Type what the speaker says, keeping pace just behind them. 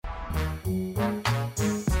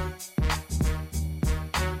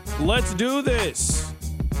Let's do this.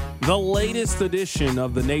 The latest edition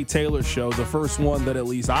of the Nate Taylor Show, the first one that at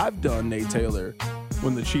least I've done, Nate Taylor,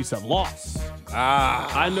 when the Chiefs have lost.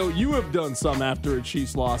 I know you have done some after a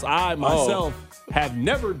Chiefs loss. I, myself, have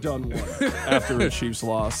never done one after a Chiefs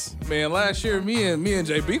loss. Man, last year, me and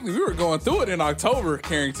Jay Beakley, we were going through it in October,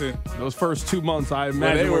 Carrington. Those first 2 months, I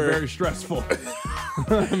imagine, were very stressful.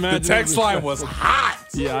 The text line was hot.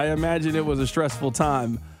 Yeah, I imagine it was a stressful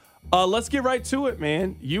time. Let's get right to it,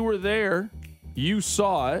 man. You were there. You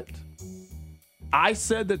saw it. I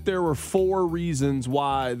said that there were 4 reasons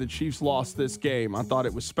why the Chiefs lost this game. I thought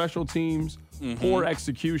it was special teams, poor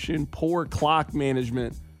execution, poor clock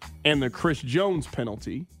management, and the Chris Jones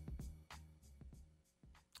penalty.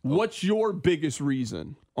 What's your biggest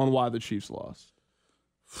reason on why the Chiefs lost?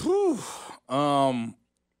 Whew.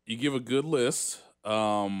 You give a good list.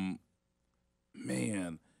 Man,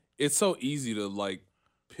 it's so easy to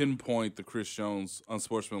pinpoint the Chris Jones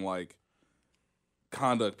unsportsmanlike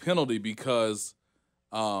conduct penalty because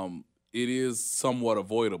it is somewhat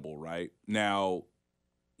avoidable, right? Now,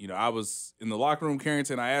 I was in the locker room,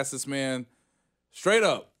 Carrington. I asked this man straight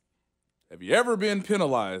up, have you ever been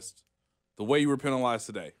penalized the way you were penalized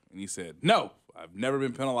today? And he said, no, I've never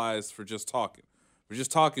been penalized for just talking. For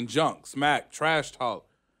just talking junk, smack, trash talk,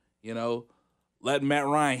 letting Matt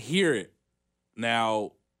Ryan hear it.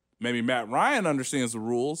 Now, maybe Matt Ryan understands the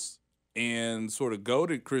rules and sort of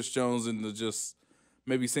goaded Chris Jones into just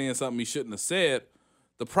maybe saying something he shouldn't have said.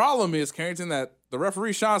 The problem is, Carrington, that the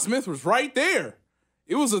referee, Sean Smith, was right there.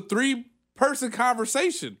 It was a 3-person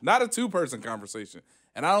conversation, not a 2-person conversation.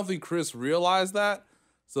 And I don't think Chris realized that.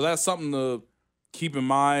 So that's something to keep in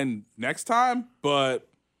mind next time. But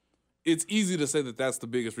it's easy to say that that's the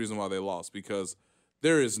biggest reason why they lost because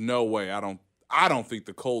there is no way. I don't think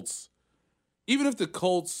the Colts, even if the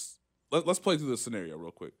Colts, let's play through this scenario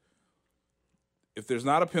real quick. If there's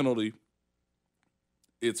not a penalty,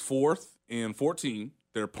 it's 4th and 14.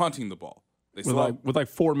 They're punting the ball. With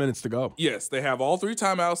 4 minutes to go. Yes, they have all 3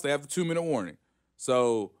 timeouts. They have the 2-minute warning.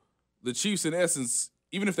 So the Chiefs, in essence,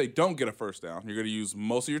 even if they don't get a first down, you're going to use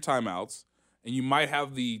most of your timeouts, and you might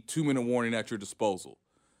have the 2-minute warning at your disposal.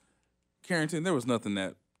 Carrington, there was nothing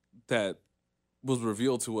that was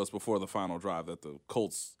revealed to us before the final drive that the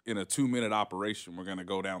Colts, in a 2-minute operation, were going to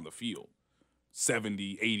go down the field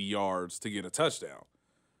 70, 80 yards to get a touchdown.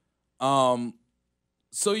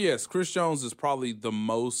 So, yes, Chris Jones is probably the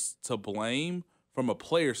most to blame from a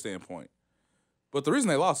player standpoint. But the reason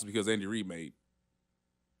they lost is because Andy Reid made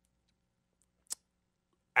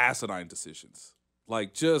asinine decisions.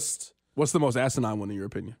 What's the most asinine one in your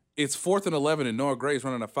opinion? It's 4th and 11 and Noah Gray's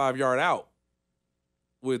running a 5-yard out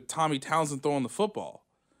with Tommy Townsend throwing the football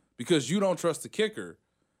because you don't trust the kicker.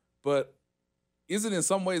 But is it in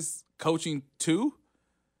some ways coaching too?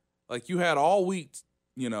 You had all week,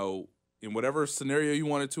 in whatever scenario you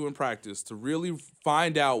wanted to in practice, to really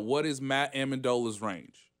find out what is Matt Amendola's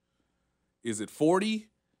range. Is it 40?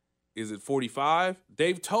 Is it 45?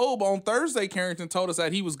 Dave Tobe on Thursday, Carrington, told us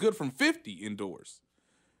that he was good from 50 indoors.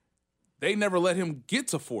 They never let him get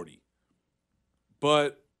to 40.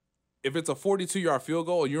 But if it's a 42-yard field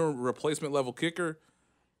goal and you're a replacement level kicker,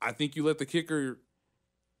 I think you let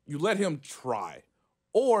him try.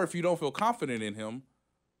 Or if you don't feel confident in him,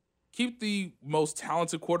 keep the most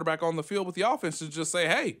talented quarterback on the field with the offense to just say,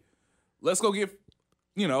 hey, let's go get,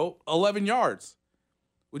 11 yards.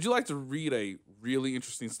 Would you like to read a really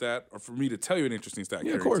interesting stat or for me to tell you an interesting stat?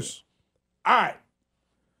 Yeah, of course. All right.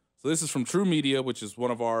 So this is from True Media, which is one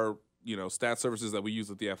of our, stat services that we use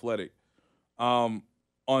at The Athletic. On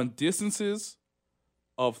distances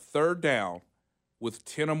of 3rd down with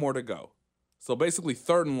 10 or more to go. So basically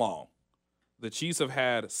 3rd and long. The Chiefs have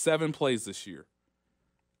had 7 plays this year.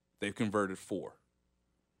 They've converted 4.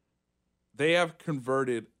 They have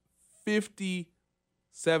converted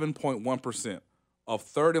 57.1% of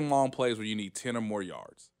 3rd and long plays where you need 10 or more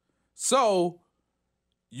yards. So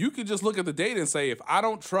you could just look at the data and say, if I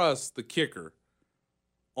don't trust the kicker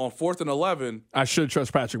on 4th and 11, I should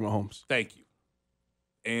trust Patrick Mahomes. Thank you.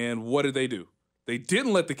 And what did they do? They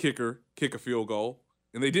didn't let the kicker kick a field goal,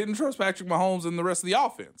 and they didn't trust Patrick Mahomes and the rest of the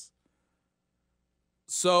offense.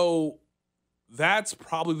 So that's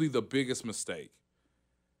probably the biggest mistake.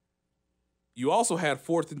 You also had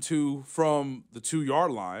 4th and 2 from the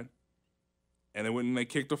 2-yard line, and then when they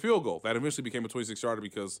kicked a field goal, that eventually became a 26-yarder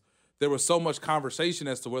because there was so much conversation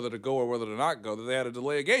as to whether to go or whether to not go that they had to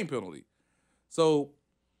delay a game penalty. So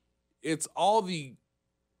it's all the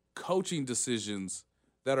coaching decisions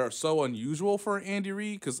that are so unusual for Andy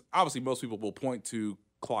Reid, because obviously most people will point to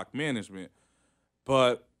clock management,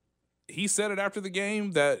 but he said it after the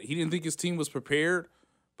game that he didn't think his team was prepared,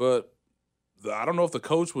 but I don't know if the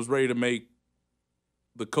coach was ready to make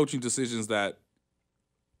the coaching decisions that,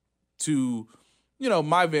 to,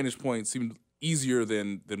 my vantage point, seemed easier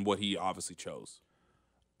than what he obviously chose.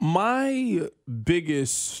 My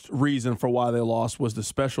biggest reason for why they lost was the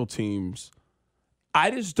special teams. I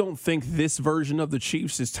just don't think this version of the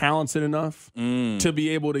Chiefs is talented enough to be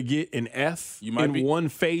able to get an F in one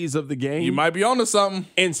phase of the game. You might be onto something.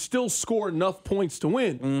 And still score enough points to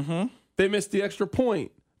win. Mm-hmm. They missed the extra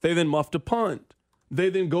point. They then muffed a punt. They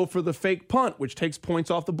then go for the fake punt, which takes points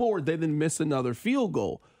off the board. They then miss another field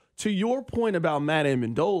goal. To your point about Matt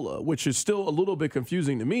Amendola, which is still a little bit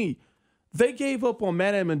confusing to me, they gave up on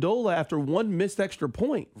Matt Amendola after one missed extra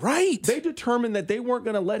point. Right. They determined that they weren't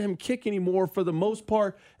going to let him kick anymore for the most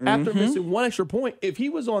part after missing one extra point. If he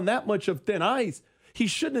was on that much of thin ice, he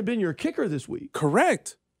shouldn't have been your kicker this week.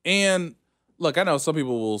 Correct. And look, I know some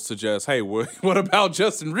people will suggest, hey, what about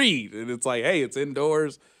Justin Reed? And it's like, hey, it's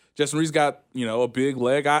indoors. Justin Reed's got, a big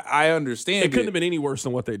leg. I understand it. Couldn't have been any worse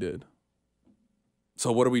than what they did.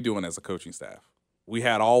 So what are we doing as a coaching staff? We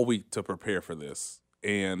had all week to prepare for this.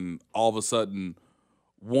 And all of a sudden,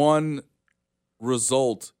 one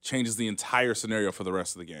result changes the entire scenario for the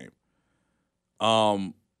rest of the game.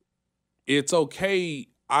 It's okay,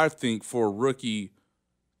 I think, for a rookie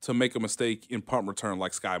to make a mistake in punt return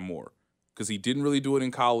like Sky Moore, because he didn't really do it in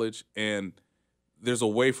college, and there's a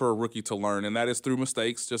way for a rookie to learn, and that is through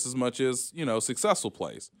mistakes just as much as, successful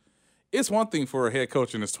plays. It's one thing for a head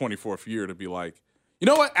coach in his 24th year to be like, you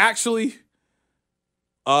know what, actually,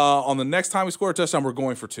 on the next time we score a touchdown, we're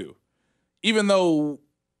going for 2. Even though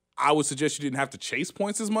I would suggest you didn't have to chase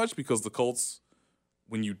points as much, because the Colts,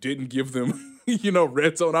 when you didn't give them,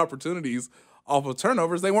 red zone opportunities off of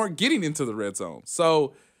turnovers, they weren't getting into the red zone.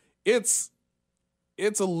 So it's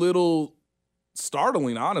a little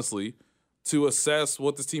startling, honestly, to assess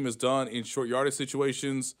what this team has done in short yardage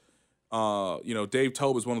situations. Dave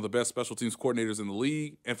Tobe is one of the best special teams coordinators in the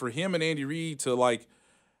league. And for him and Andy Reid to,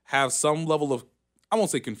 have some level of, I won't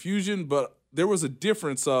say confusion, but there was a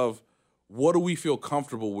difference of what do we feel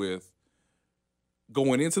comfortable with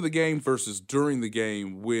going into the game versus during the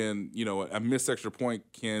game when, a missed extra point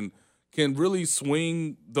can really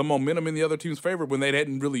swing the momentum in the other team's favor when they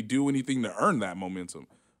didn't really do anything to earn that momentum.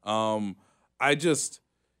 I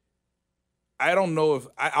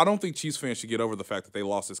don't think Chiefs fans should get over the fact that they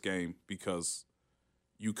lost this game, because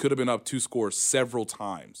you could have been up 2 scores several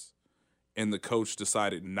times and the coach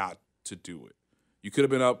decided not to do it. You could have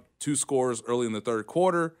been up 2 scores early in the third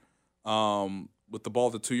quarter with the ball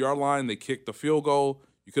at the 2-yard line. They kicked the field goal.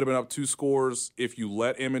 You could have been up 2 scores if you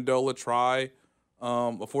let Amendola try a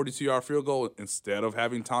 42-yard field goal instead of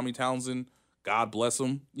having Tommy Townsend, God bless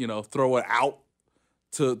him, throw it out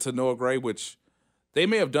to Noah Gray, which they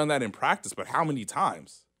may have done that in practice, but how many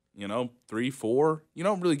times? 3, 4? You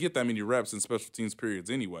don't really get that many reps in special teams periods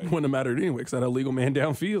anyway. Wouldn't have mattered anyway, because that illegal man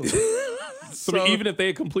downfield. So even if they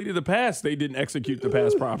had completed the pass, they didn't execute the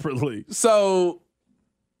pass properly. So,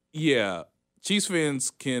 yeah, Chiefs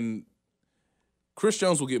fans Chris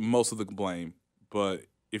Jones will get most of the blame, but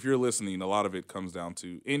if you're listening, a lot of it comes down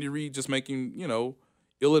to Andy Reid just making,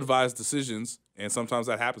 ill-advised decisions, and sometimes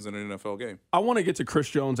that happens in an NFL game. I want to get to Chris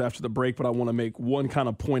Jones after the break, but I want to make one kind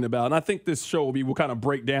of point about, and I think this show will kind of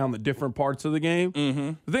break down the different parts of the game.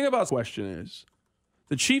 Mm-hmm. The thing about the question is,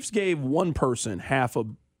 the Chiefs gave one person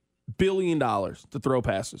 $500 million to throw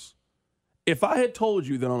passes. If I had told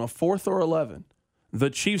you that on a 4th or 11, the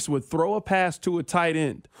Chiefs would throw a pass to a tight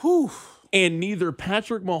end, and neither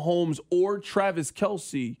Patrick Mahomes or Travis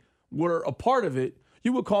Kelce were a part of it,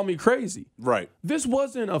 you would call me crazy. Right. This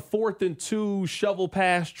wasn't a 4th and 2 shovel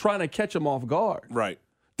pass trying to catch him off guard. Right.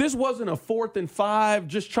 This wasn't a 4th and 5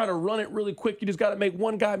 just trying to run it really quick. You just got to make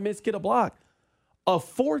one guy miss, get a block. A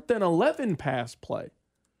 4th and 11 pass play.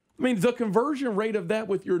 I mean, the conversion rate of that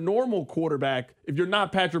with your normal quarterback, if you're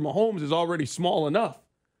not Patrick Mahomes, is already small enough.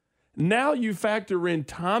 Now you factor in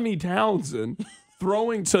Tommy Townsend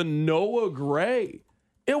throwing to Noah Gray.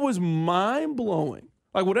 It was mind-blowing.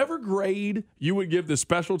 Whatever grade you would give the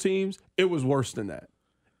special teams, it was worse than that.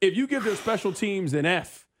 If you give their special teams an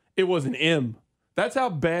F, it was an M. That's how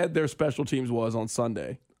bad their special teams was on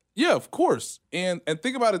Sunday. Yeah, of course. And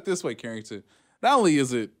think about it this way, Carrington. Not only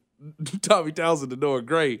is it Tommy Townsend to Noah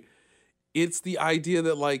Gray, it's the idea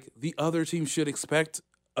that, the other team should expect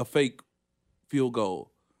a fake field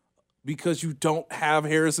goal because you don't have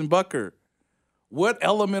Harrison Butker. What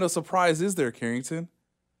element of surprise is there, Carrington?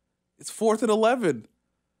 It's 4th and 11.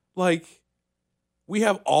 We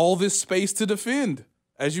have all this space to defend.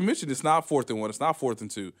 As you mentioned, it's not 4th and 1. It's not 4th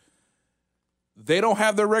and 2. They don't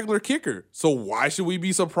have their regular kicker. So why should we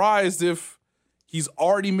be surprised if he's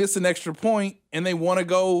already missed an extra point and they want to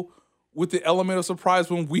go with the element of surprise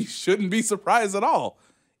when we shouldn't be surprised at all.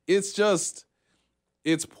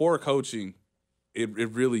 It's poor coaching.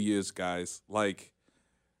 It really is, guys. Like,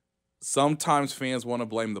 sometimes fans want to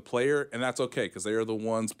blame the player, and that's okay because they are the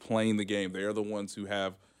ones playing the game. They are the ones who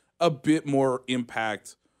have a bit more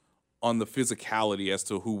impact on the physicality as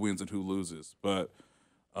to who wins and who loses. But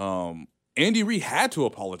Andy Reid had to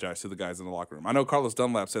apologize to the guys in the locker room. I know Carlos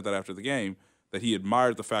Dunlap said that after the game, that he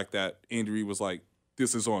admired the fact that Andy Reid was like,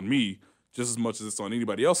 this is on me just as much as it's on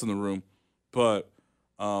anybody else in the room. But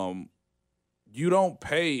you don't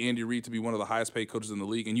pay Andy Reid to be one of the highest paid coaches in the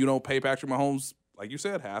league, and you don't pay Patrick Mahomes, like you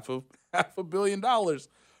said, $500 million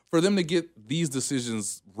for them to get these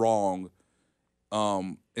decisions wrong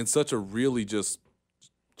in such a really just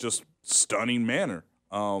stunning manner.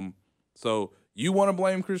 So you want to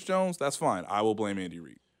blame Chris Jones? That's fine. I will blame Andy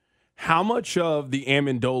Reid. How much of the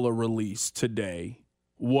Amendola release today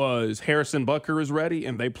was Harrison Butker is ready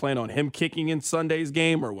and they plan on him kicking in Sunday's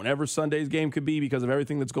game or whenever Sunday's game could be because of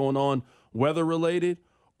everything that's going on weather-related,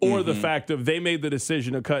 or the fact of they made the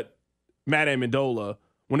decision to cut Matt Amendola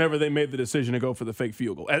whenever they made the decision to go for the fake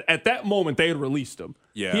field goal. At that moment, they had released him.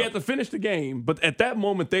 Yeah. He had to finish the game, but at that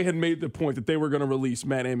moment, they had made the point that they were going to release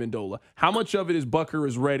Matt Amendola. How much of it is Butker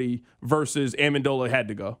is ready versus Amendola had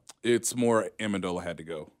to go? It's more Amendola had to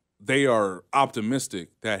go. They are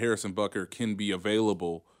optimistic that Harrison Butker can be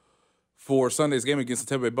available for Sunday's game against the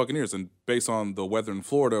Tampa Bay Buccaneers. And based on the weather in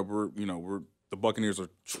Florida, the Buccaneers are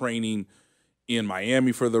training in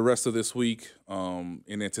Miami for the rest of this week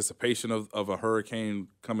in anticipation of a hurricane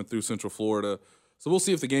coming through Central Florida. So we'll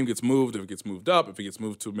see if the game gets moved, if it gets moved up, if it gets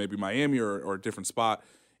moved to maybe Miami or a different spot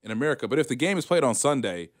in America. But if the game is played on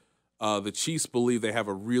Sunday, the Chiefs believe they have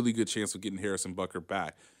a really good chance of getting Harrison Butker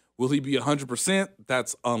back. Will he be 100%?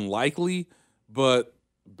 That's unlikely, but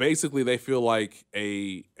basically they feel like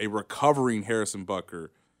a recovering Harrison Butker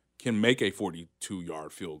can make a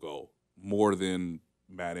 42-yard field goal more than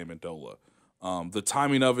Matt Amendola. The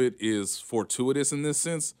timing of it is fortuitous in this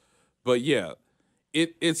sense, but yeah,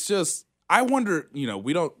 it's just, I wonder,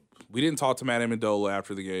 we didn't talk to Matt Amendola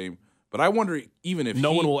after the game, but I wonder even if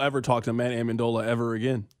no one will ever talk to Matt Amendola ever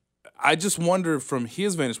again. I just wonder from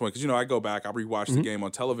his vantage point, because, I go back, I rewatch the game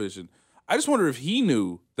on television. I just wonder if he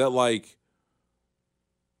knew that, like,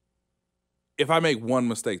 if I make one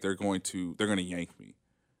mistake, they're going to yank me.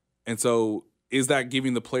 And so is that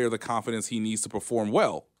giving the player the confidence he needs to perform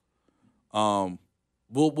well?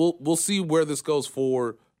 We'll see where this goes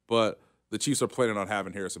forward, but the Chiefs are planning on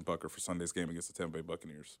having Harrison Butker for Sunday's game against the Tampa Bay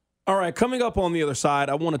Buccaneers. All right, coming up on the other side,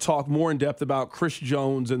 I want to talk more in depth about Chris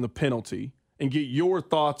Jones and the penalty and get your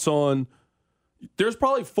thoughts on, there's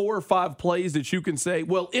probably 4 or 5 plays that you can say,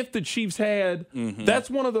 well, if the Chiefs had,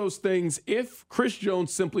 that's one of those things. If Chris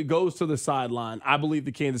Jones simply goes to the sideline, I believe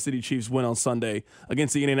the Kansas City Chiefs win on Sunday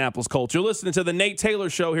against the Indianapolis Colts. You're listening to the Nate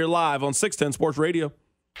Taylor Show here live on 610 Sports Radio.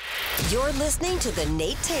 You're listening to the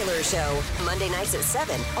Nate Taylor Show, Monday nights at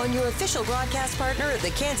 7 on your official broadcast partner of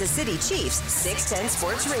the Kansas City Chiefs, 610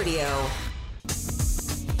 Sports Radio.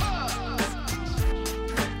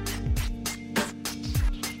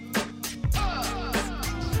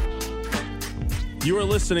 You are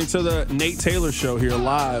listening to the Nate Taylor Show here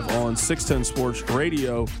live on 610 Sports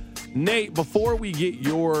Radio. Nate, before we get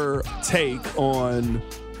your take on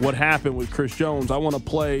what happened with Chris Jones, I want to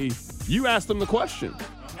play, you asked him the question.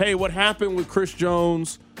 Hey, what happened with Chris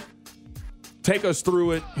Jones? Take us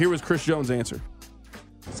through it. Here was Chris Jones' answer.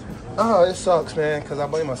 Oh, it sucks, man, because I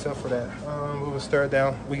blame myself for that. We was third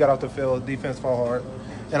down. We got off the field. Defense fought hard.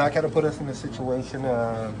 And I kind of put us in a situation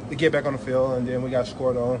to get back on the field, and then we got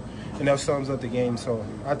scored on. And that sums up the game. So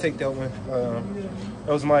I take that one.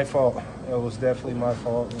 It was my fault. It was definitely my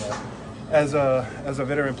fault. As a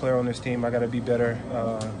veteran player on this team, I got to be better,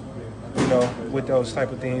 with those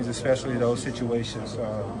type of things, especially those situations.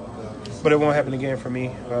 But it won't happen again for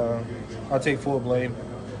me. I'll take full blame.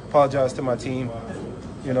 Apologize to my team,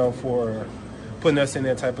 for putting us in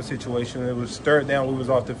that type of situation. It was third down. We was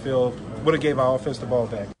off the field. Would have gave our offense the ball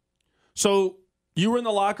back. So you were in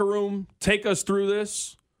the locker room. Take us through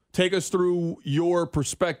this. Take us through your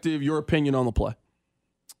perspective, your opinion on the play.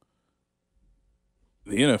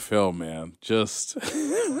 The NFL, man, just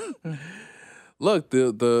look.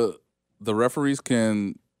 The referees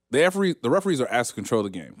can. The referees are asked to control the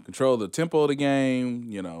game, control the tempo of the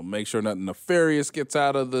game. Make sure nothing nefarious gets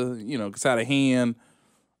out of gets out of hand.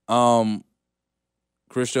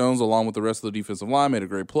 Chris Jones, along with the rest of the defensive line, made a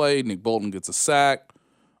great play. Nick Bolton gets a sack.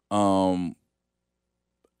 I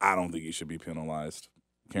don't think he should be penalized,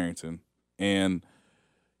 Carrington. And,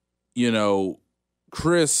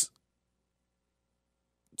 Chris,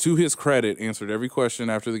 to his credit, answered every question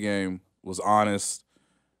after the game, was honest.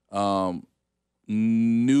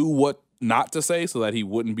 knew what not to say so that he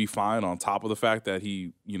wouldn't be fined, on top of the fact that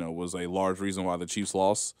he, was a large reason why the Chiefs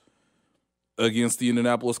lost against the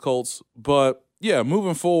Indianapolis Colts. But, yeah,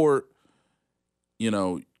 moving forward,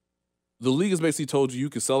 the league has basically told you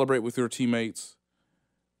can celebrate with your teammates,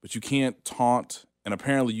 but you can't taunt, and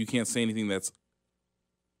apparently you can't say anything that's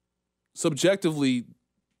subjectively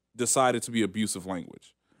decided to be abusive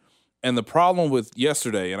language. And the problem with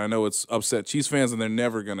yesterday, and I know it's upset Chiefs fans, and they're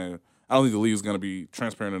never going to, I don't think the league is going to be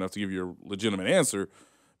transparent enough to give you a legitimate answer.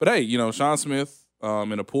 But, hey, Sean Smith,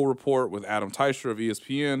 in a pool report with Adam Teicher of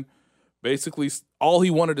ESPN, basically all he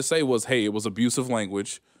wanted to say was, hey, it was abusive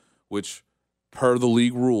language, which per the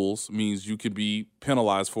league rules means you could be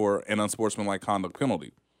penalized for an unsportsmanlike conduct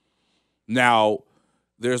penalty. Now,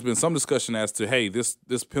 there's been some discussion as to, hey, this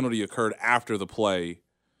penalty occurred after the play.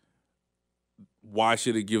 Why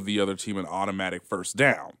should it give the other team an automatic first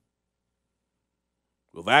down?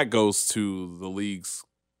 Well, that goes to the league's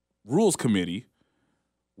rules committee,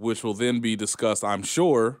 which will then be discussed, I'm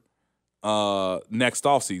sure, next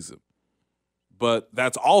offseason. But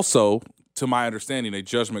that's also, to my understanding, a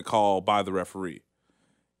judgment call by the referee.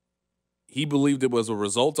 He believed it was a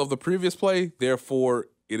result of the previous play, therefore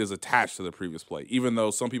it is attached to the previous play, even though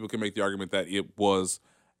some people can make the argument that it was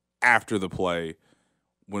after the play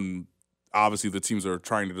when obviously the teams are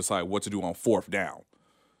trying to decide what to do on fourth down.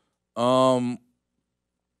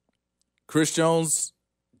 Chris Jones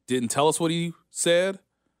didn't tell us what he said.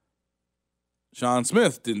 Sean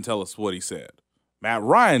Smith didn't tell us what he said. Matt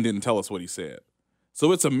Ryan didn't tell us what he said.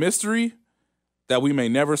 So it's a mystery that we may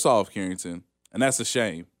never solve, Carrington, and that's a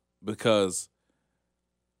shame because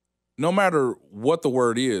no matter what the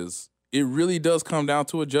word is, it really does come down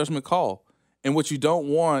to a judgment call. And what you don't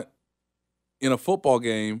want in a football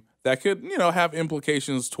game that could, have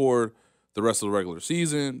implications toward the rest of the regular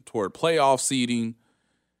season, toward playoff seeding,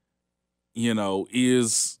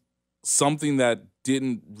 is something that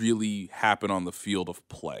didn't really happen on the field of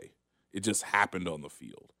play. It just happened on the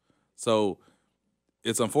field. So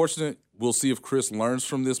it's unfortunate. We'll see if Chris learns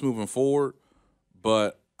from this moving forward.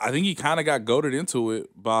 But I think he kind of got goaded into it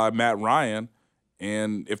by Matt Ryan.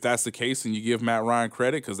 And if that's the case, then you give Matt Ryan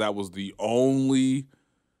credit because that was the only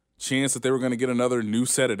chance that they were going to get another new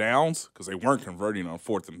set of downs because they weren't converting on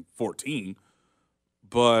 4th and 14.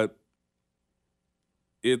 But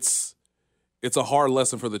it's a hard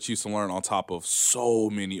lesson for the Chiefs to learn on top of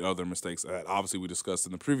so many other mistakes that obviously we discussed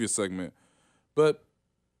in the previous segment. But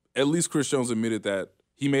at least Chris Jones admitted that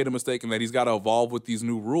he made a mistake and that he's got to evolve with these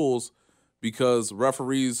new rules because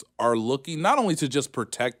referees are looking not only to just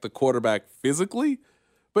protect the quarterback physically,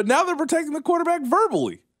 but now they're protecting the quarterback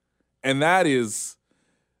verbally. And that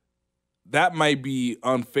might be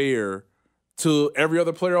unfair to every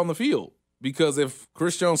other player on the field because if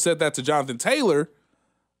Chris Jones said that to Jonathan Taylor,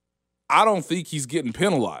 I don't think he's getting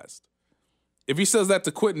penalized. If he says that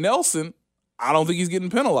to Quentin Nelson, I don't think he's getting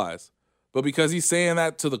penalized. But because he's saying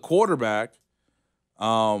that to the quarterback,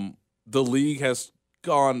 the league has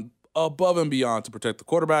gone above and beyond to protect the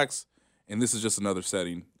quarterbacks, and this is just another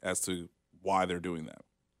setting as to why they're doing that.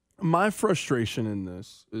 My frustration in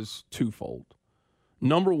this is twofold.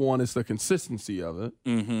 Number one is the consistency of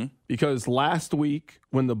it, because last week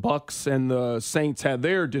when the Bucs and the Saints had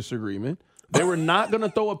their disagreement, they were not going to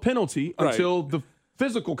throw a penalty until the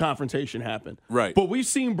physical confrontation happened. Right. But we've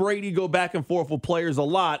seen Brady go back and forth with players a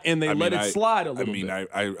lot, and they let it slide a little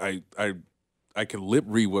bit. I can lip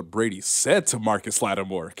read what Brady said to Marcus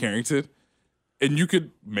Lattimore, Carrington, and you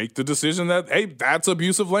could make the decision that, hey, that's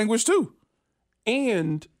abusive language too.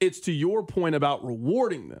 And it's to your point about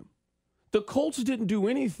rewarding them. The Colts didn't do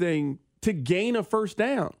anything to gain a first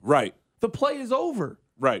down. Right. The play is over.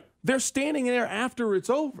 Right. They're standing there after it's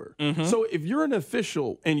over. So if you're an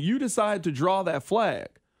official and you decide to draw that flag,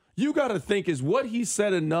 you got to think, is what he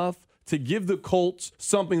said enough to give the Colts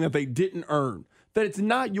something that they didn't earn? That it's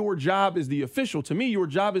not your job as the official. To me, your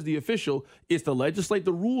job as the official is to legislate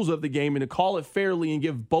the rules of the game and to call it fairly and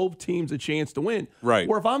give both teams a chance to win. Right.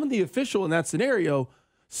 Or if I'm the official in that scenario,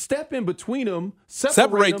 step in between them,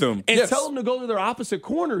 separate them, and tell them to go to their opposite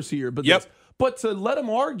corners here. But to let them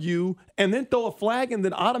argue and then throw a flag and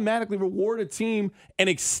then automatically reward a team an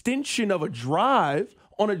extension of a drive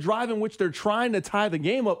on a drive in which they're trying to tie the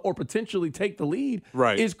game up or potentially take the lead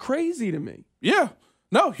is crazy to me. Yeah.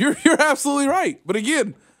 No, you're absolutely right. But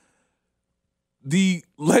again, the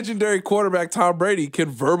legendary quarterback Tom Brady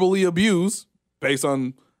can verbally abuse, based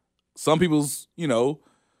on some people's,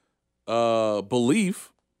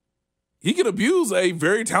 belief, he can abuse a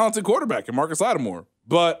very talented quarterback in Marcus Lattimore.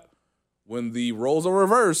 But when the roles are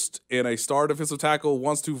reversed and a star defensive tackle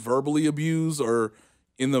wants to verbally abuse or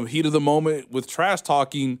in the heat of the moment with trash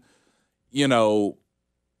talking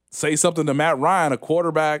say something to Matt Ryan, a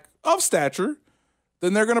quarterback of stature,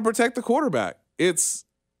 then they're going to protect the quarterback. It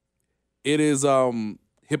is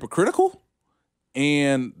hypocritical,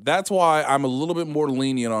 and that's why I'm a little bit more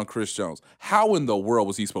lenient on Chris Jones. How in the world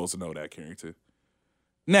was he supposed to know that, Carrington?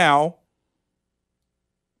 Now,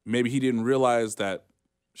 maybe he didn't realize that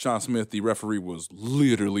Sean Smith, the referee, was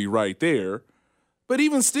literally right there. But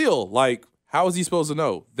even still, how is he supposed to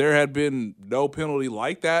know? There had been no penalty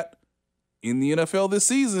like that in the NFL this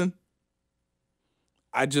season.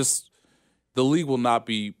 The league will not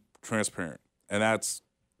be transparent. And that's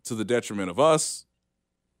to the detriment of us,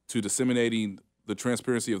 to disseminating the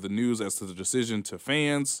transparency of the news as to the decision to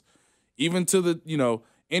fans, even to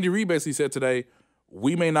Andy Reid basically said today,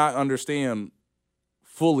 we may not understand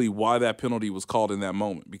fully why that penalty was called in that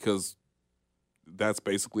moment, because that's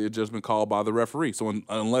basically a judgment call by the referee. So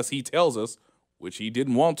unless he tells us, which he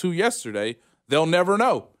didn't want to yesterday, they'll never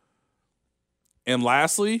know. And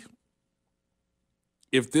lastly,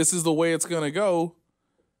 if this is the way it's going to go,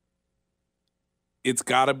 it's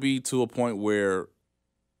got to be to a point where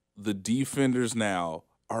the defenders now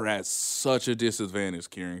are at such a disadvantage,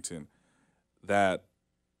 Carrington, that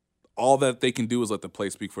all that they can do is let the play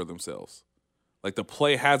speak for themselves. The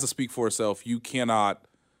play has to speak for itself. You can't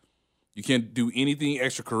do anything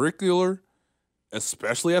extracurricular,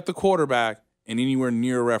 especially at the quarterback and anywhere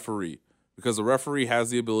near a referee, because the referee has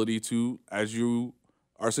the ability to, as you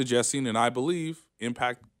are suggesting, and I believe,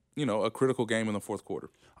 impact, a critical game in the fourth quarter.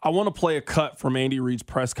 I want to play a cut from Andy Reid's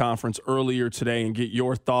press conference earlier today and get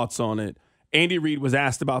your thoughts on it. Andy Reid was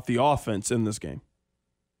asked about the offense in this game.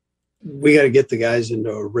 We got to get the guys into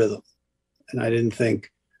a rhythm, and I didn't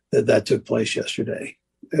think that took place yesterday.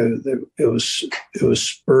 It was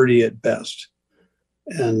spurty at best,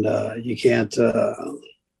 and you can't.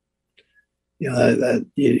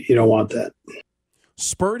 You don't want that.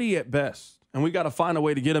 Spurty at best, and we got to find a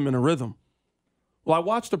way to get them in a rhythm. Well, I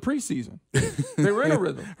watched the preseason. They were in a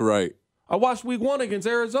rhythm. Right. I watched week 1 against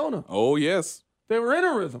Arizona. Oh, yes. They were in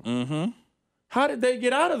a rhythm. Mm-hmm. How did they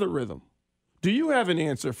get out of the rhythm? Do you have an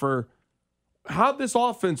answer for how this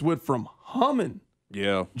offense went from humming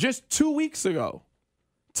just 2 weeks ago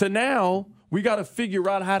to now we got to figure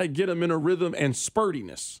out how to get them in a rhythm and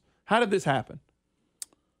spurtiness? How did this happen?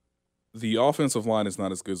 The offensive line is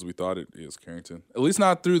not as good as we thought it is, Carrington. At least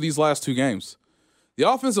not through these last 2 games. The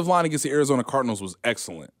offensive line against the Arizona Cardinals was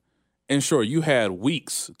excellent. And sure, you had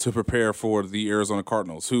weeks to prepare for the Arizona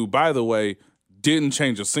Cardinals, who, by the way, didn't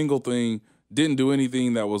change a single thing, didn't do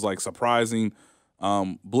anything that was surprising.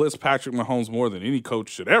 Blitz Patrick Mahomes more than any coach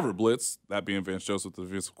should ever blitz, that being Vance Joseph, the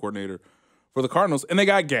defensive coordinator for the Cardinals. And they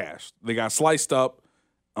got gashed. They got sliced up.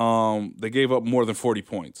 They gave up more than 40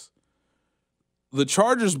 points. The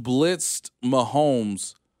Chargers blitzed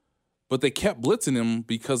Mahomes, but they kept blitzing him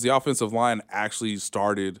because the offensive line actually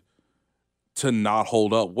started to not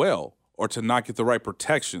hold up well or to not get the right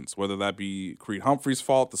protections, whether that be Creed Humphrey's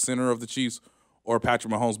fault, the center of the Chiefs, or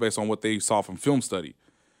Patrick Mahomes based on what they saw from film study.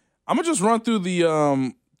 I'm going to just run through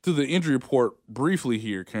the injury report briefly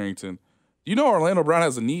here, Carrington. You know Orlando Brown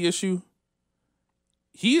has a knee issue?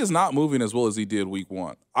 He is not moving as well as he did week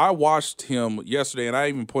 1. I watched him yesterday, and I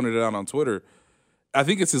even pointed it out on Twitter. I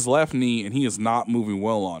think it's his left knee, and he is not moving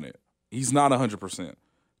well on it. He's not 100%.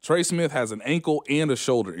 Trey Smith has an ankle and a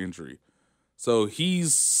shoulder injury. So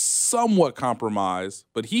he's somewhat compromised,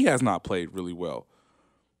 but he has not played really well.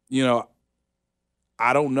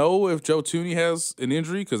 I don't know if Joe Thuney has an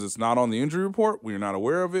injury because it's not on the injury report. We're not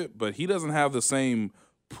aware of it, but he doesn't have the same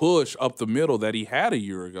push up the middle that he had a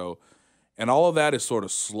year ago. And all of that is sort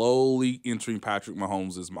of slowly entering Patrick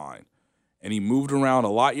Mahomes' mind. And he moved around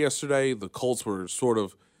a lot yesterday. The Colts were sort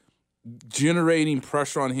of generating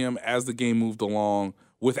pressure on him as the game moved along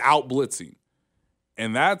without blitzing.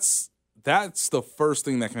 And that's the first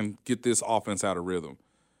thing that can get this offense out of rhythm.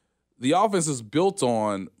 The offense is built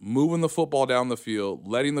on moving the football down the field,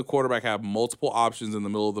 letting the quarterback have multiple options in the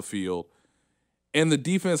middle of the field, and the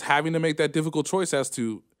defense having to make that difficult choice as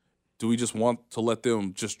to, do we just want to let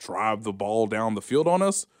them just drive the ball down the field on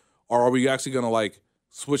us, or are we actually going to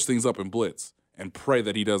switch things up and blitz and pray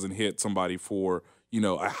that he doesn't hit somebody for,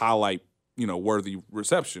 a highlight, worthy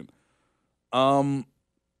reception? Look,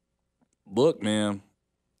 man,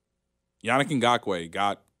 Yannick Ngakoue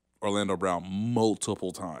got Orlando Brown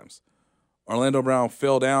multiple times. Orlando Brown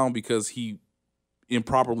fell down because he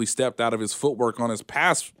improperly stepped out of his footwork on his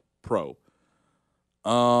pass pro.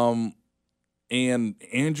 And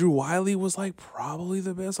Andrew Wiley was probably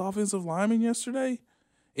the best offensive lineman yesterday.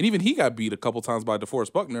 And even he got beat a couple times by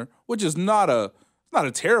DeForest Buckner, which is not a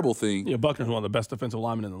terrible thing. Yeah, Buckner's one of the best defensive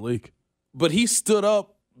linemen in the league. But he stood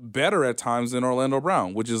up better at times than Orlando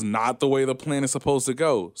Brown, which is not the way the plan is supposed to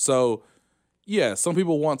go. So, yeah, some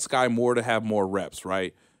people want Sky Moore to have more reps,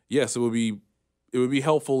 right? Yes, it would be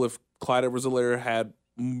helpful if Clyde Edwards-Helaire had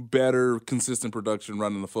better, consistent production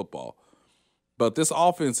running the football. But this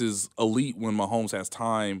offense is elite when Mahomes has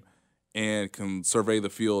time and can survey the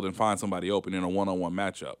field and find somebody open in a one-on-one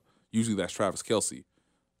matchup. Usually that's Travis Kelce.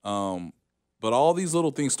 But all these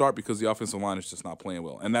little things start because the offensive line is just not playing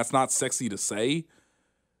well. And that's not sexy to say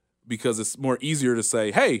because it's more easier to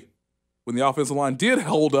say, hey, when the offensive line did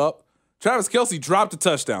hold up, Travis Kelce dropped a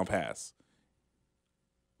touchdown pass.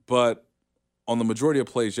 But on the majority of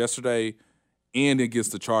plays yesterday and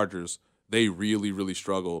against the Chargers, they really, really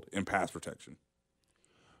struggled in pass protection.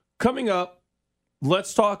 Coming up,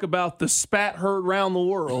 let's talk about the spat heard around the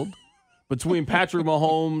world between Patrick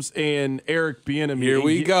Mahomes and Eric Bieniemy. Here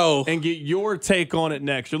we go. And get your take on it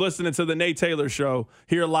next. You're listening to The Nate Taylor Show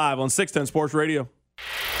here live on 610 Sports Radio.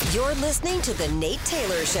 You're listening to The Nate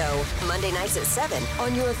Taylor Show, Monday nights at 7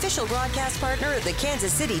 on your official broadcast partner of the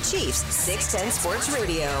Kansas City Chiefs, 610 Sports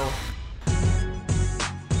Radio.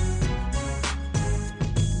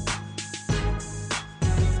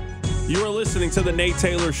 You are listening to The Nate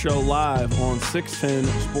Taylor Show live on 610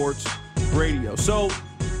 Sports Radio. So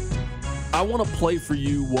I want to play for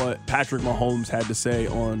you what Patrick Mahomes had to say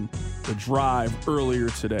on the drive earlier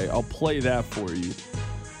today. I'll play that for you.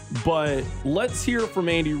 But let's hear from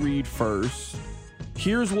Andy Reid first.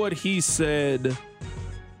 Here's what he said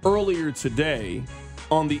earlier today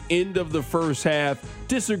on the end of the first half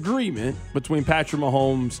disagreement between Patrick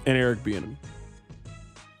Mahomes and Eric Bieniemy.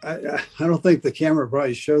 I don't think the camera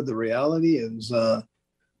probably showed the reality. It was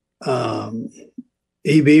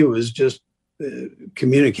EB was just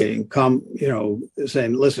communicating,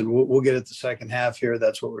 saying, listen, we'll get it the second half here.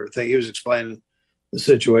 That's what we were thinking. He was explaining the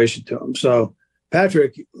situation to him. So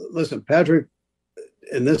Patrick,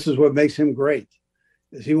 and this is what makes him great,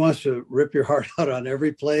 is he wants to rip your heart out on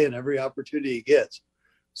every play and every opportunity he gets.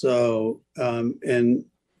 So, he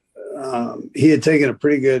had taken a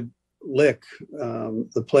pretty good lick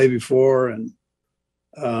the play before, and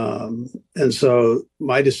so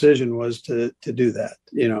my decision was to do that.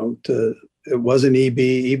 It wasn't EB.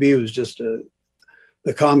 EB was just the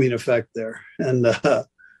calming effect there, and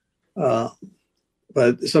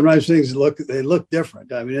but sometimes things look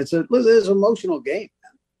different. I mean, it's an emotional game.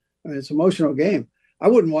 I mean, it's an emotional game. I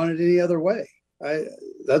wouldn't want it any other way.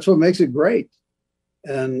 That's what makes it great,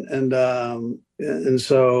 and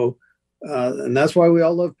so that's why we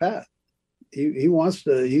all love Pat. He wants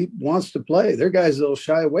to play. There are guys that'll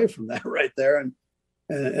shy away from that right there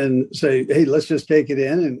and say, hey, let's just take it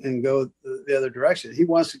in and go the other direction. He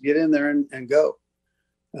wants to get in there and go.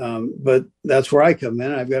 But that's where I come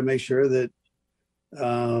in. I've got to make sure that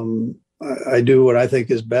I do what I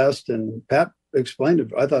think is best. And Pat explained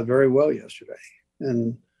it, I thought, very well yesterday.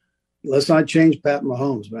 And let's not change Pat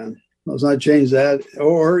Mahomes, man. Let's not change that,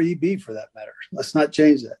 or EB for that matter. Let's not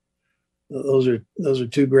change that. Those are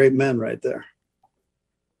two great men right there.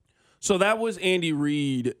 So that was Andy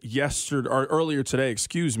Reid earlier today,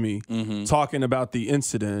 talking about the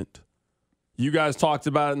incident. You guys talked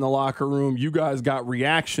about it in the locker room. You guys got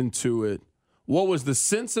reaction to it. What was the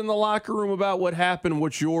sense in the locker room about what happened?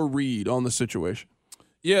 What's your read on the situation?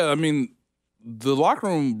 Yeah, I mean, the locker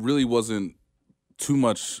room really wasn't too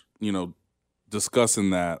much,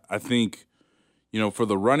 discussing that. I think, for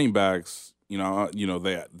the running backs,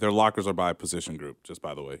 their lockers are by position group, just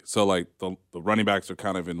by the way. So, like, the running backs are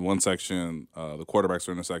kind of in one section, the quarterbacks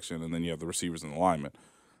are in a section, and then you have the receivers and the linemen.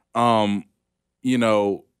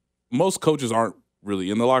 Most coaches aren't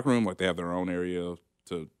really in the locker room. Like, they have their own area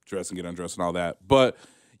to dress and get undressed and all that. But,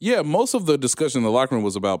 yeah, most of the discussion in the locker room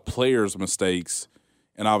was about players' mistakes,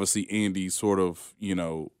 and obviously Andy sort of,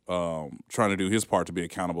 trying to do his part to be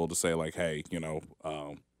accountable to say, like, hey,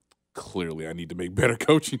 clearly I need to make better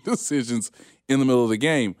coaching decisions in the middle of the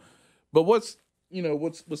game. But what's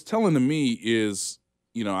telling to me is,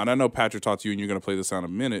 and I know Patrick talked to you and you're going to play this out in a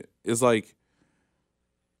minute, is like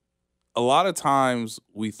a lot of times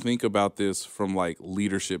we think about this from like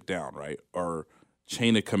leadership down, right? Or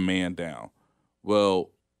chain of command down.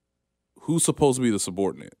 Well, who's supposed to be the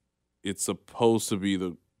subordinate? It's supposed to be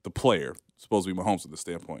the player. It's supposed to be Mahomes at this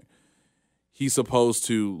standpoint. He's supposed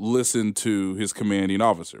to listen to his commanding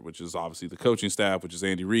officer, which is obviously the coaching staff, which is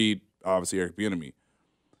Andy Reid, obviously Eric Bieniemy.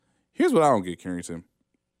 Here's what I don't get, Carrington.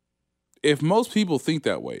 If most people think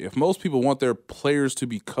that way, if most people want their players to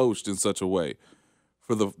be coached in such a way,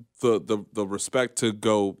 for the respect to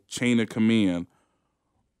go chain of command,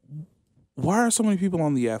 why are so many people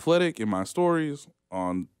on The Athletic, in my stories,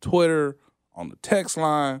 on Twitter, on the text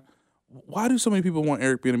line, why do so many people want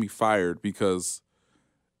Eric Bieniemy fired? Because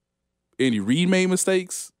Andy Reid made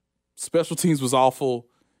mistakes. Special teams was awful.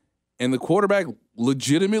 And the quarterback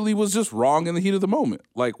legitimately was just wrong in the heat of the moment.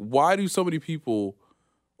 Like, why do so many people,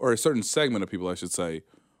 or a certain segment of people, I should say,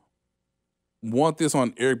 want this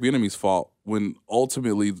on Eric Bieniemy's fault when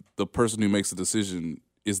ultimately the person who makes the decision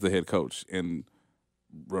is the head coach? And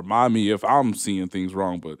remind me if I'm seeing things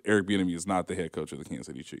wrong, but Eric Bieniemy is not the head coach of the Kansas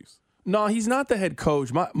City Chiefs. No, he's not the head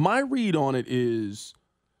coach. My read on it is,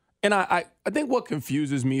 and I think what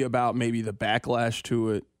confuses me about maybe the backlash to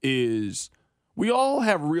it is we all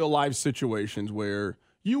have real life situations where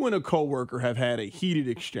you and a coworker have had a heated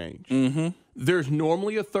exchange. Mm-hmm. There's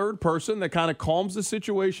normally a third person that kind of calms the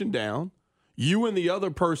situation down. You and the other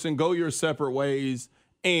person go your separate ways,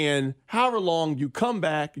 and however long you come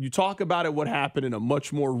back, you talk about it, what happened in a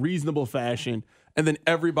much more reasonable fashion, and then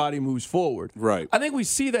everybody moves forward. Right. I think we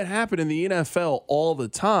see that happen in the NFL all the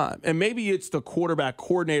time. And maybe it's the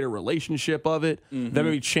quarterback-coordinator relationship of it that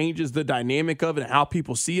maybe changes the dynamic of it and how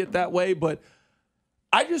people see it that way. But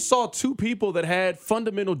I just saw two people that had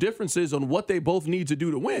fundamental differences on what they both need to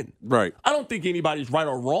do to win. Right. I don't think anybody's right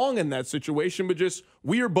or wrong in that situation, but just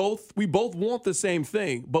we both want the same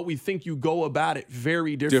thing, but we think you go about it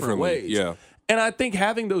very different ways. Yeah. And I think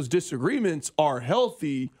having those disagreements are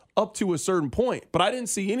healthy up to a certain point. But I didn't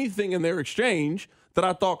see anything in their exchange that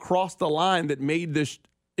I thought crossed the line that made this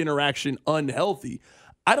interaction unhealthy.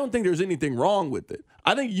 I don't think there's anything wrong with it.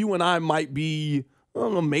 I think you and I might be, I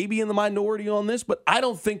don't know, maybe in the minority on this, but I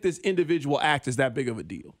don't think this individual act is that big of a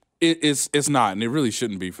deal. It's not, and it really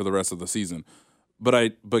shouldn't be for the rest of the season.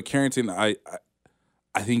 But Carrington, I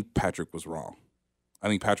think Patrick was wrong. I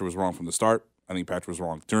think Patrick was wrong from the start. I think Patrick was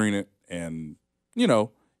wrong during it, and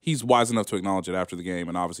he's wise enough to acknowledge it after the game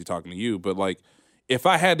and obviously talking to you. But, like, if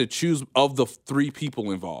I had to choose of the three people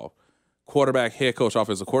involved, quarterback, head coach,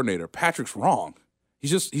 offensive coordinator, Patrick's wrong.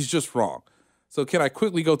 He's just wrong. So can I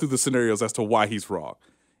quickly go through the scenarios as to why he's wrong?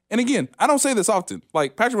 And again, I don't say this often.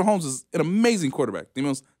 Like, Patrick Mahomes is an amazing quarterback, the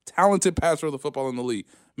most talented passer of the football in the league,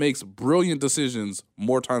 makes brilliant decisions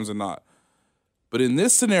more times than not. But in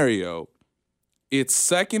this scenario, it's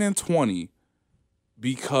 2nd and 20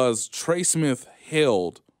 because Trey Smith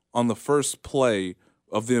held on the first play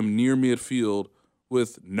of them near midfield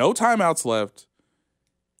with no timeouts left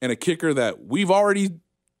and a kicker that we've already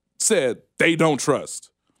said they don't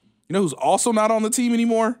trust. You know who's also not on the team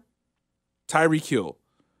anymore? Tyreek Hill.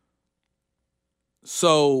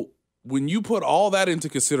 So when you put all that into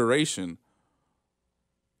consideration,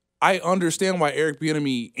 I understand why Eric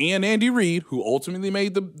Bieniemy and Andy Reid, who ultimately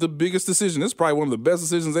made the biggest decision, this is probably one of the best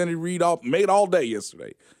decisions Andy Reid made all day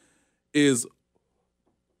yesterday, is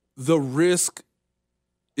the risk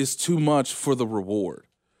is too much for the reward.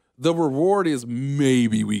 The reward is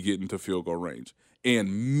maybe we get into field goal range,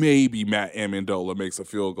 and maybe Matt Amendola makes a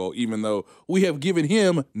field goal, even though we have given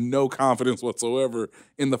him no confidence whatsoever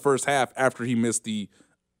in the first half after he missed the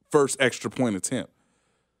first extra point attempt.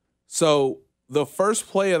 So the first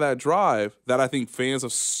play of that drive that I think fans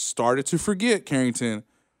have started to forget, Carrington,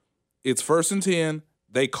 it's 1st and 10.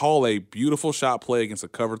 They call a beautiful shot play against a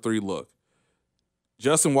cover 3 look.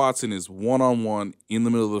 Justin Watson is one-on-one in the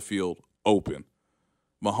middle of the field, open.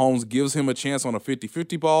 Mahomes gives him a chance on a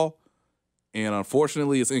 50-50 ball, and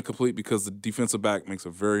unfortunately it's incomplete because the defensive back makes a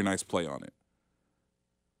very nice play on it.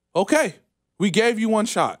 Okay, we gave you one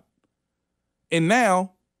shot. And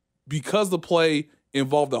now, because the play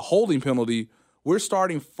involved a holding penalty, we're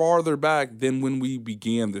starting farther back than when we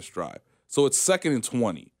began this drive. So it's 2nd and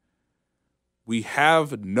 20. We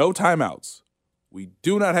have no timeouts. We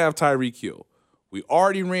do not have Tyreek Hill. We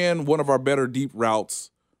already ran one of our better deep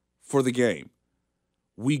routes for the game.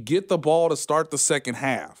 We get the ball to start the second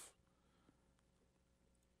half.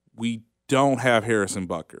 We don't have Harrison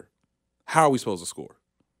Butker. How are we supposed to score?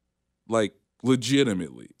 Like,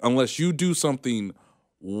 legitimately. Unless you do something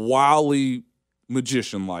wildly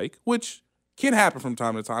magician-like, which can happen from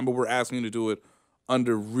time to time, but we're asking you to do it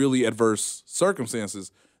under really adverse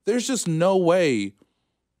circumstances. There's just no way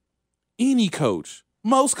any coach,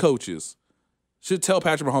 most coaches, should tell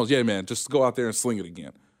Patrick Mahomes, yeah, man, just go out there and sling it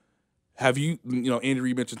again. Have you Andy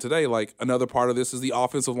Reid mentioned today, like, another part of this is the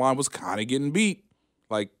offensive line was kind of getting beat.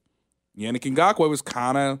 Like, Yannick Ngakoue was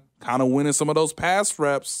kind of winning some of those pass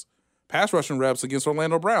rushing reps against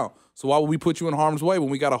Orlando Brown. So why would we put you in harm's way when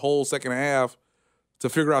we got a whole second half to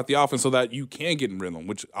figure out the offense so that you can get in rhythm,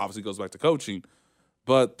 which obviously goes back to coaching.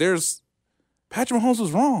 But Patrick Mahomes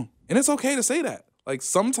was wrong, and it's okay to say that. Like,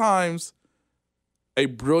 sometimes a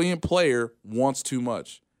brilliant player wants too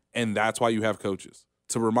much, and that's why you have coaches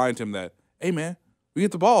to remind him that, hey, man, we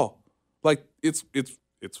get the ball. Like, it's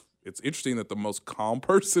interesting that the most calm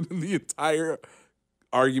person in the entire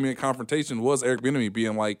argument confrontation was Eric Bieniemy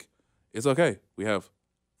being like, It's okay. We have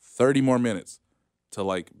 30 more minutes to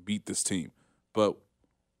like beat this team. But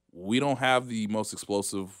we don't have the most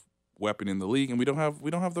explosive weapon in the league, and we don't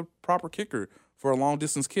have the proper kicker for a long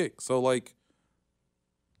distance kick. So like,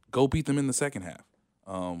 go beat them in the second half.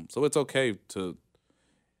 So it's okay to.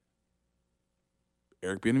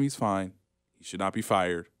 Eric Bieniemy's fine. He should not be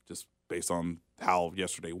fired just based on how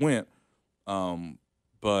yesterday went.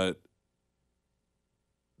 But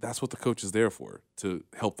that's what the coach is there for, to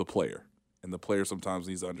help the player. And the player sometimes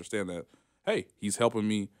needs to understand that, hey, he's helping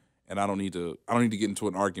me, and I don't need to get into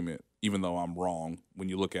an argument, even though I'm wrong when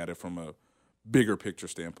you look at it from a bigger picture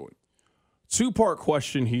standpoint. Two-part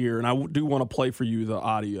question here, and I do want to play for you the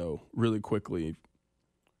audio really quickly.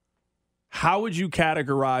 How would you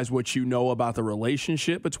categorize what you know about the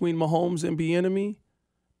relationship between Mahomes and Bieniemy?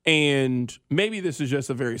 And maybe this is just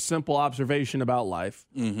a very simple observation about life.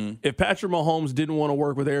 Mm-hmm. If Patrick Mahomes didn't want to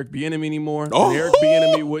work with Eric Bieniemy anymore, then Eric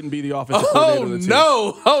Bieniemy wouldn't be the offensive coordinator of the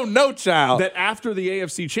team. Oh, no, child. That after the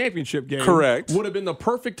AFC Championship game correct. would have been the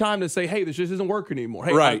perfect time to say, hey, this just isn't working anymore.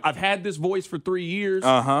 Hey, right. I've had this voice for 3 years.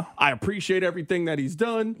 Uh-huh. I appreciate everything that he's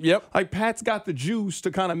done. Yep. Like, Pat's got the juice to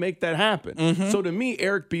kind of make that happen. Mm-hmm. So to me,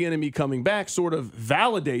 Eric Bieniemy coming back sort of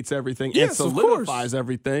validates everything and solidifies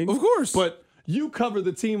everything. Of course. But you cover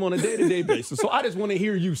the team on a day-to-day basis, so I just want to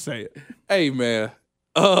hear you say it. Hey, man.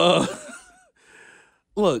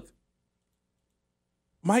 Look,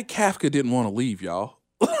 Mike Kafka didn't want to leave, y'all.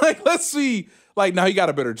 Like, let's see. Like, now he got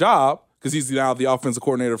a better job because he's now the offensive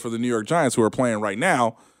coordinator for the New York Giants, who are playing right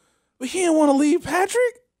now. But he didn't want to leave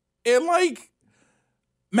Patrick. And, like,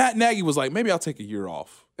 Matt Nagy was like, maybe I'll take a year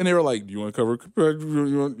off. And they were like, do you want to cover –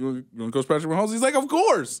 you want to coach Patrick Mahomes? He's like, of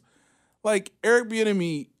course. Like, Eric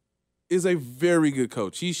Bieniemy is a very good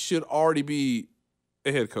coach. He should already be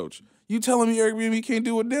a head coach. You telling me Eric Bieniemy can't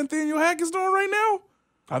do what Nathaniel Hackett's doing right now?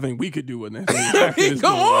 I think we could do what Nathaniel Hackett is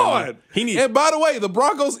come doing on. Right now. And by the way, the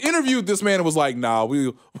Broncos interviewed this man and was like, nah,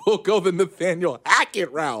 we'll go the Nathaniel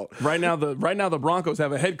Hackett route. Right now the Broncos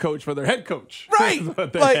have a head coach for their head coach. Right.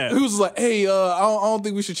 Like, who's like, hey, I don't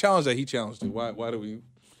think we should challenge that. He challenged it. Why do we?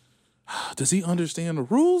 Does he understand the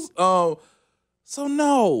rules? So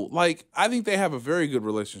no. Like, I think they have a very good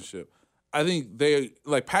relationship. I think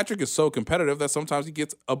Patrick is so competitive that sometimes he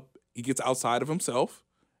gets outside of himself,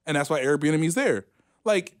 and that's why Eric Bieniemy's there.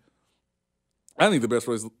 Like, I think the best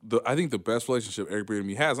relationship Eric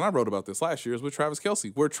Bieniemy has, and I wrote about this last year, is with Travis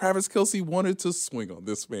Kelce, where Travis Kelce wanted to swing on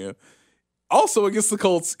this man, also against the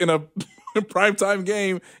Colts in a primetime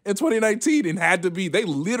game in 2019, and they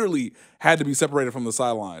literally had to be separated from the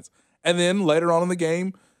sidelines. And then later on in the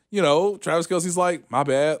game, you know, Travis Kelce's like, my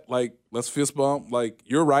bad. Like, let's fist bump. Like,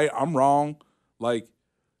 you're right. I'm wrong. Like,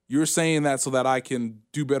 you're saying that so that I can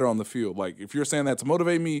do better on the field. Like, if you're saying that to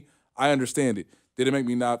motivate me, I understand it. Did it make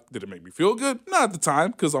me feel good? Not at the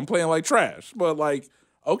time, because I'm playing like trash. But, like,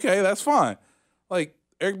 okay, that's fine. Like,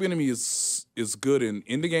 Eric Bieniemy is good in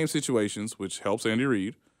end-of-game situations, which helps Andy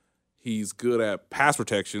Reid. He's good at pass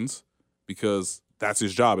protections because that's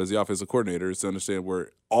his job as the offensive coordinator, is to understand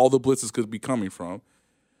where all the blitzes could be coming from.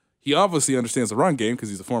 He obviously understands the run game because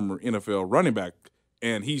he's a former NFL running back,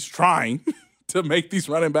 and he's trying to make these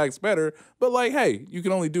running backs better. But, like, hey, you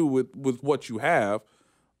can only do with what you have.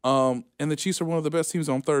 And the Chiefs are one of the best teams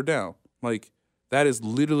on third down. Like, that is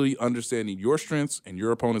literally understanding your strengths and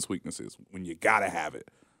your opponent's weaknesses when you got to have it.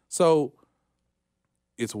 So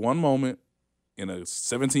it's one moment in a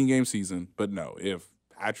 17-game season. But, no, if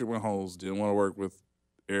Patrick Mahomes didn't want to work with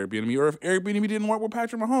Eric Bieniemy, or if Eric Bieniemy didn't work with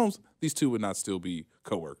Patrick Mahomes, these two would not still be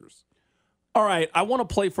coworkers. All right, I want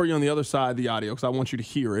to play for you on the other side of the audio because I want you to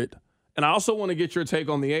hear it. And I also want to get your take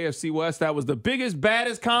on the AFC West. That was the biggest,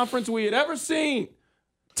 baddest conference we had ever seen.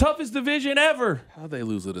 Toughest division ever. How'd they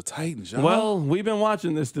lose to the Titans, y'all? Well, we've been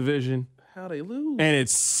watching this division. How'd they lose? And it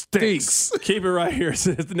stinks. Keep it right here. It's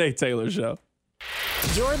the Nate Taylor Show.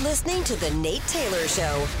 You're listening to The Nate Taylor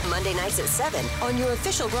Show, Monday nights at 7 on your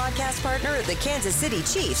official broadcast partner of the Kansas City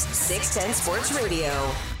Chiefs, 610 Sports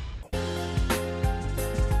Radio.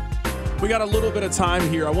 We got a little bit of time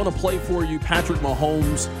here. I want to play for you Patrick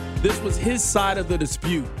Mahomes. This was his side of the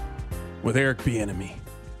dispute with Eric Bieniemy.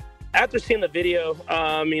 After seeing the video,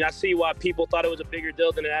 I see why people thought it was a bigger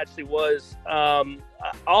deal than it actually was.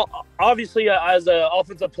 Obviously, as an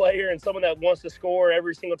offensive player and someone that wants to score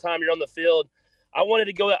every single time you're on the field, I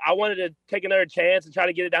wanted to take another chance and try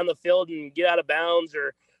to get it down the field and get out of bounds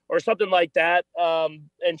or something like that,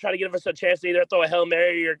 and try to give us a chance to either throw a Hail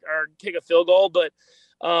Mary or kick a field goal. But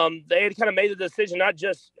they had kind of made the decision, not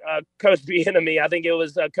just Coach Bieniemy. I think it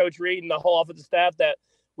was Coach Reid and the whole offensive staff, that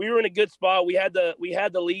we were in a good spot. We had the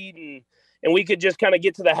lead, and we could just kind of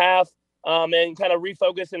get to the half and kind of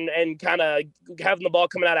refocus and kind of having the ball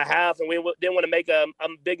coming out of half. And we didn't want to make a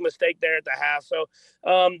big mistake there at the half. So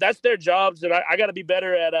that's their jobs. And I got to be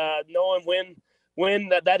better at knowing when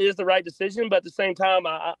that is the right decision. But at the same time,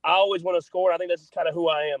 I always want to score. I think that's just kind of who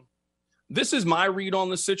I am. This is my read on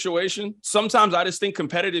the situation. Sometimes I just think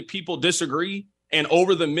competitive people disagree. And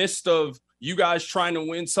over the midst of you guys trying to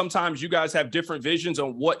win, sometimes you guys have different visions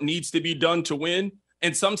on what needs to be done to win.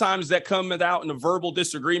 And sometimes that comes out in a verbal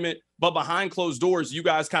disagreement, but behind closed doors, you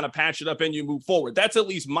guys kind of patch it up and you move forward. That's at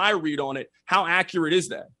least my read on it. How accurate is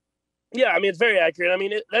that? Yeah, I mean, it's very accurate. I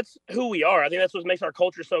mean, that's who we are. I think that's what makes our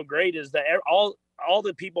culture so great is that all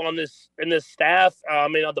the people in this staff,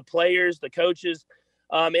 the players, the coaches,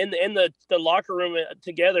 in the locker room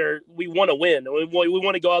together, we want to win. We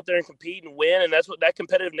want to go out there and compete and win, and that's what that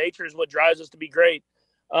competitive nature is what drives us to be great.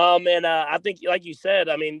 I think, like you said,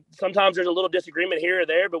 I mean, sometimes there's a little disagreement here or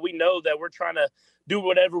there, but we know that we're trying to do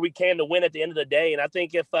whatever we can to win at the end of the day. And I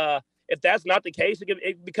think if that's not the case,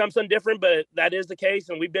 it becomes something different, but that is the case.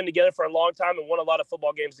 And we've been together for a long time and won a lot of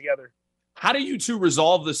football games together. How do you two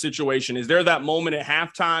resolve the situation? Is there that moment at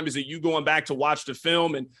halftime? Is it you going back to watch the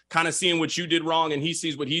film and kind of seeing what you did wrong and he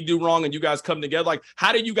sees what he do wrong and you guys come together? Like,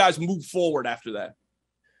 how do you guys move forward after that?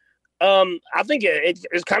 I think it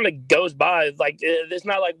kind of goes by. Like, it's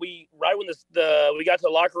not like we when we got to the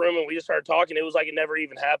locker room and we just started talking, it was like it never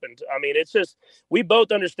even happened. I mean, it's just we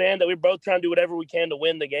both understand that we're both trying to do whatever we can to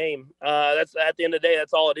win the game. That's at the end of the day,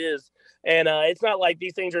 that's all it is. And it's not like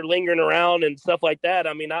these things are lingering around and stuff like that.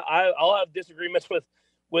 I mean, I'll have disagreements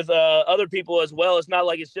with other people as well. It's not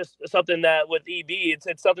like it's just something that with EB,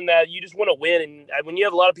 it's something that you just want to win. And when you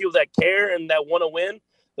have a lot of people that care and that want to win,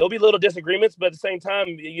 there'll be little disagreements, but at the same time,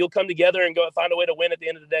 you'll come together and go find a way to win at the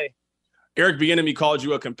end of the day. Eric Bieniemy called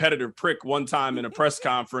you a competitive prick one time in a press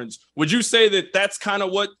conference. Would you say that that's kind of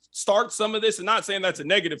what starts some of this? And not saying that's a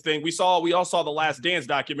negative thing. We all saw the Last Dance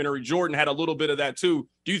documentary. Jordan had a little bit of that too.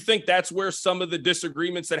 Do you think that's where some of the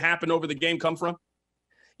disagreements that happened over the game come from?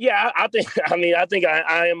 Yeah, I think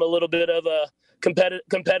I am a little bit of a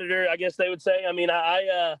competitor, I guess they would say. I mean,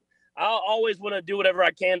 I always want to do whatever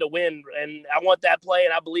I can to win, and I want that play,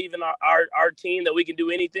 and I believe in our team that we can do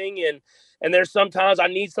anything. And there's sometimes I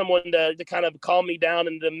need someone to kind of calm me down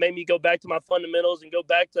and to make me go back to my fundamentals and go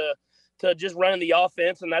back to just running the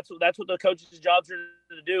offense. And that's what the coach's jobs are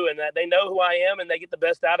to do, and that they know who I am and they get the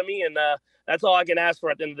best out of me. And that's all I can ask for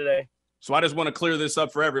at the end of the day. So I just want to clear this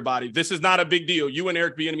up for everybody. This is not a big deal. You and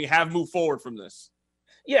Eric Bieniemy have moved forward from this.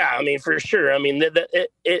 Yeah, I mean, for sure. I mean,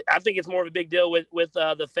 I think it's more of a big deal with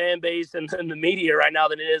the fan base and the media right now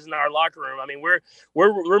than it is in our locker room. I mean,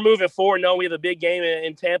 we're moving forward. Knowing we have a big game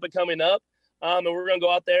in Tampa coming up, and we're going to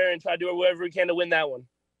go out there and try to do whatever we can to win that one.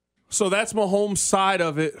 So that's Mahomes' side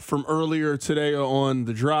of it from earlier today on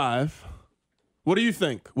the drive. What do you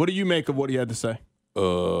think? What do you make of what he had to say?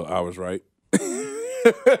 I was right.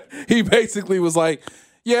 He basically was like,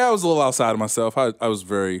 "Yeah, I was a little outside of myself. I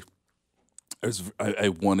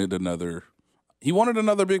wanted another. He wanted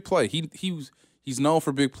another big play. He's known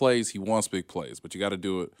for big plays. He wants big plays, but you got to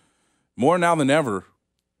do it more now than ever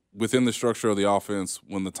within the structure of the offense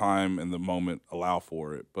when the time and the moment allow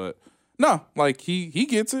for it. But no, like he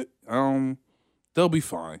gets it. They'll be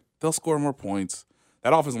fine. They'll score more points.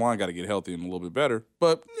 That offensive line got to get healthy and a little bit better.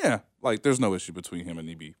 But yeah, like there's no issue between him and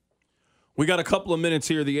EB. We got a couple of minutes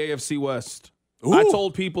here. The AFC West. Ooh. I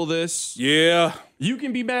told people this. Yeah. You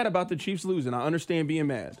can be mad about the Chiefs losing. I understand being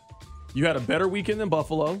mad. You had a better weekend than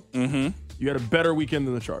Buffalo. Mm-hmm. You had a better weekend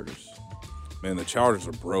than the Chargers. Man, the Chargers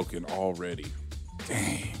are broken already.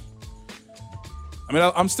 Dang. I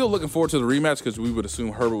mean, I'm still looking forward to the rematch because we would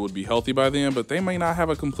assume Herbert would be healthy by then, but they may not have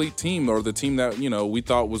a complete team or the team that, we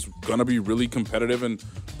thought was going to be really competitive and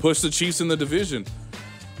push the Chiefs in the division.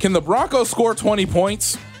 Can the Broncos score 20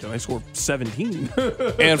 points? They scored 17.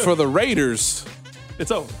 And for the Raiders, it's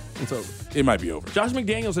over. It's over. It might be over. Josh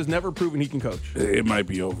McDaniels has never proven he can coach. It might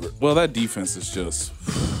be over. Well, that defense is just...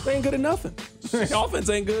 They ain't good at nothing. Offense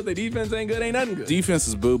ain't good. The defense ain't good. Ain't nothing good. Defense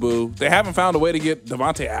is boo-boo. They haven't found a way to get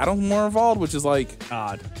Devontae Adams more involved, which is like...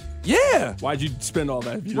 odd. Yeah. Why'd you spend all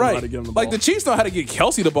that if you don't know how to give him the ball? Like the Chiefs know how to get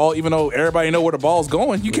Kelsey the ball, even though everybody know where the ball's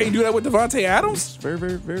going. You can't do that with Devontae Adams? Very,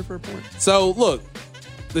 very, very fair point. So, look,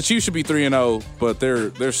 the Chiefs should be 3-0, but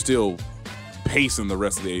they're still pacing the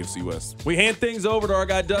rest of the AFC West. We hand things over to our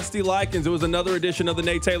guy Dusty Likens. It was another edition of the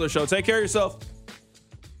Nate Taylor Show. Take care of yourself.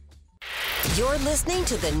 You're listening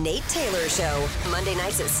to the Nate Taylor Show, Monday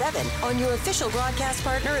nights at 7 on your official broadcast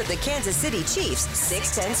partner of the Kansas City Chiefs,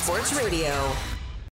 610 Sports Radio.